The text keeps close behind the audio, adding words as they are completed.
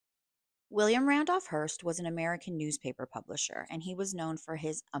William Randolph Hearst was an American newspaper publisher, and he was known for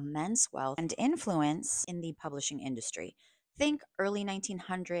his immense wealth and influence in the publishing industry. Think early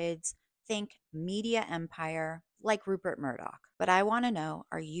 1900s, think media empire like Rupert Murdoch. But I want to know,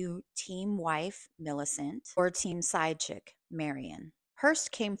 are you team wife Millicent or team side chick Marion?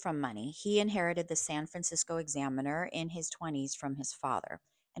 Hearst came from money. He inherited the San Francisco Examiner in his 20s from his father.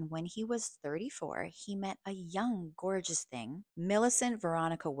 And when he was 34, he met a young, gorgeous thing, Millicent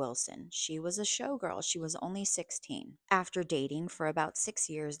Veronica Wilson. She was a showgirl. She was only 16. After dating for about 6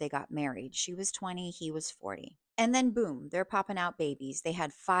 years, they got married. She was 20, he was 40. And then, boom, they're popping out babies. They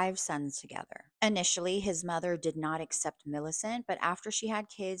had 5 sons together. Initially, his mother did not accept Millicent, but after she had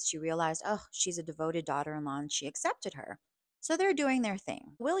kids, she realized, oh, she's a devoted daughter in law, and she accepted her. So they're doing their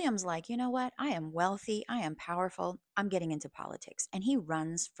thing. William's like, you know what? I am wealthy. I am powerful. I'm getting into politics. And he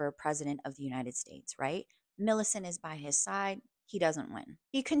runs for president of the United States, right? Millicent is by his side. He doesn't win.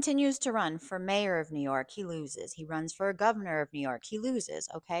 He continues to run for mayor of New York. He loses. He runs for governor of New York. He loses,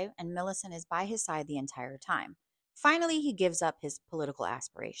 okay? And Millicent is by his side the entire time. Finally, he gives up his political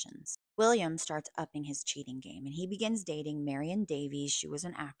aspirations. William starts upping his cheating game and he begins dating Marion Davies. She was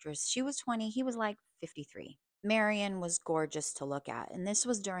an actress. She was 20. He was like 53. Marion was gorgeous to look at, and this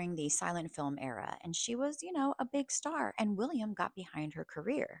was during the silent film era, and she was, a big star, and William got behind her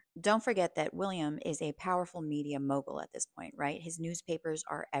career. Don't forget that William is a powerful media mogul at this point, right? His newspapers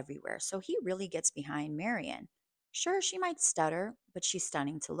are everywhere, so he really gets behind Marion. Sure, she might stutter, but she's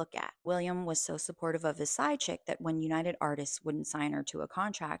stunning to look at. William was so supportive of his side chick that when United Artists wouldn't sign her to a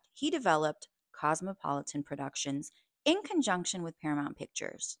contract, he developed Cosmopolitan Productions in conjunction with Paramount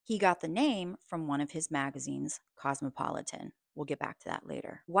Pictures. He got the name from one of his magazines, Cosmopolitan. We'll get back to that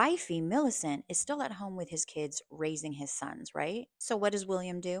later. Wifey Millicent is still at home with his kids, raising his sons, right? So what does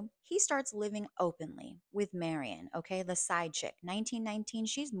William do? He starts living openly with Marion, okay, the side chick. 1919,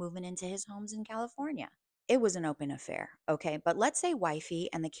 she's moving into his homes in California. It was an open affair, okay? But let's say Wifey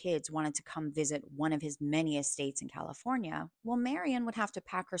and the kids wanted to come visit one of his many estates in California. Well, Marion would have to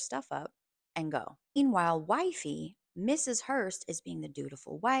pack her stuff up and go. Meanwhile, Wifey, Mrs. Hearst, is being the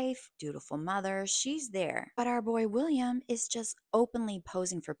dutiful wife, dutiful mother. She's there. But our boy William is just openly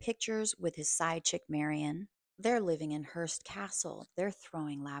posing for pictures with his side chick Marion. They're living in Hearst Castle. They're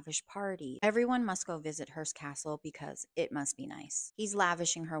throwing lavish parties. Everyone must go visit Hearst Castle because it must be nice. He's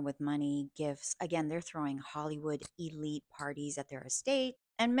lavishing her with money, gifts. Again, they're throwing Hollywood elite parties at their estate.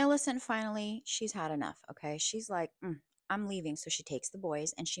 And Millicent finally, she's had enough, okay? She's like, I'm leaving. So she takes the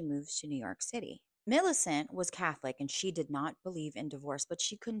boys and she moves to New York City. Millicent was Catholic and she did not believe in divorce, but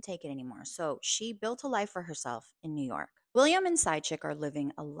she couldn't take it anymore. So she built a life for herself in New York. William and Sidechick are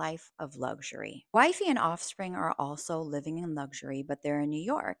living a life of luxury. Wifey and offspring are also living in luxury, but they're in New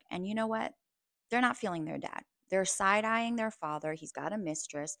York. And you know what? They're not feeling their dad. They're side-eyeing their father. He's got a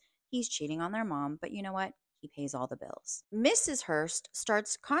mistress. He's cheating on their mom. But you know what? He pays all the bills. Mrs. Hearst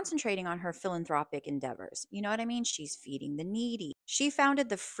starts concentrating on her philanthropic endeavors. You know what I mean? She's feeding the needy. She founded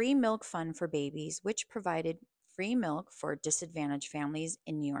the Free Milk Fund for Babies, which provided free milk for disadvantaged families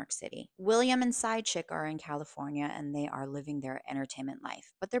in New York City. William and Sidechick are in California and they are living their entertainment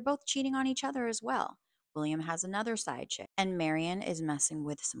life, but they're both cheating on each other as well. William has another side chick, and Marion is messing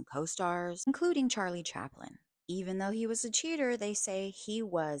with some co-stars, including Charlie Chaplin. Even though he was a cheater, they say he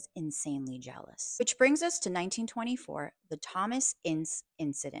was insanely jealous. Which brings us to 1924, the Thomas Ince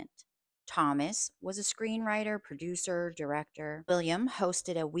incident. Thomas was a screenwriter, producer, director. William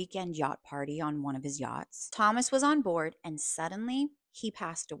hosted a weekend yacht party on one of his yachts. Thomas was on board and suddenly he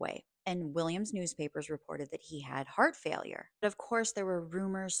passed away. And William's newspapers reported that he had heart failure. But of course, there were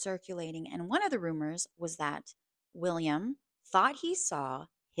rumors circulating, and one of the rumors was that William thought he saw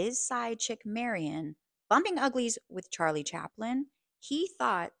his side chick Marion bumping uglies with Charlie Chaplin. He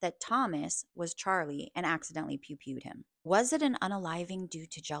thought that Thomas was Charlie and accidentally pew-pewed him. Was it an unaliving due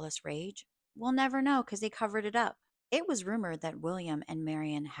to jealous rage? We'll never know because they covered it up. It was rumored that William and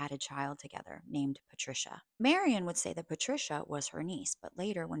Marion had a child together named Patricia. Marion would say that Patricia was her niece, but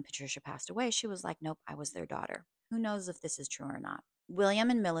later when Patricia passed away, she was like, nope, I was their daughter. Who knows if this is true or not? William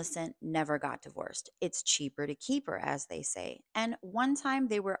and Millicent never got divorced. It's cheaper to keep her, as they say. And one time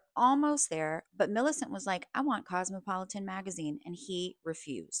they were almost there, but Millicent was like, I want Cosmopolitan magazine, and he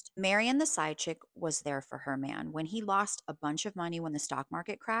refused. Marion, the side chick, was there for her man. When he lost a bunch of money when the stock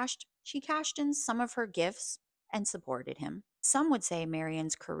market crashed, she cashed in some of her gifts and supported him. Some would say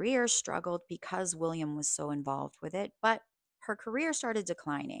Marion's career struggled because William was so involved with it, but her career started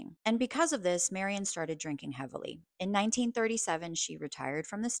declining. And because of this, Marion started drinking heavily. In 1937, she retired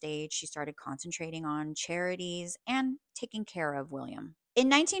from the stage. She started concentrating on charities and taking care of William. In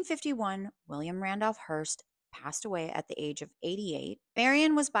 1951, William Randolph Hearst passed away at the age of 88.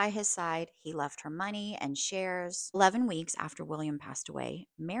 Marion was by his side. He left her money and shares. 11 weeks after William passed away,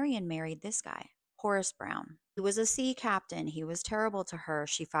 Marion married this guy, Horace Brown. He was a sea captain. He was terrible to her.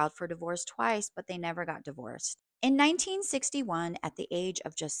 She filed for divorce twice, but they never got divorced. In 1961, at the age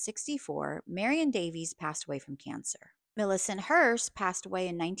of just 64, Marion Davies passed away from cancer. Millicent Hearst passed away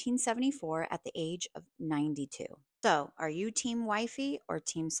in 1974 at the age of 92. So, are you team wifey or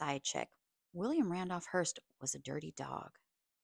team side chick? William Randolph Hearst was a dirty dog.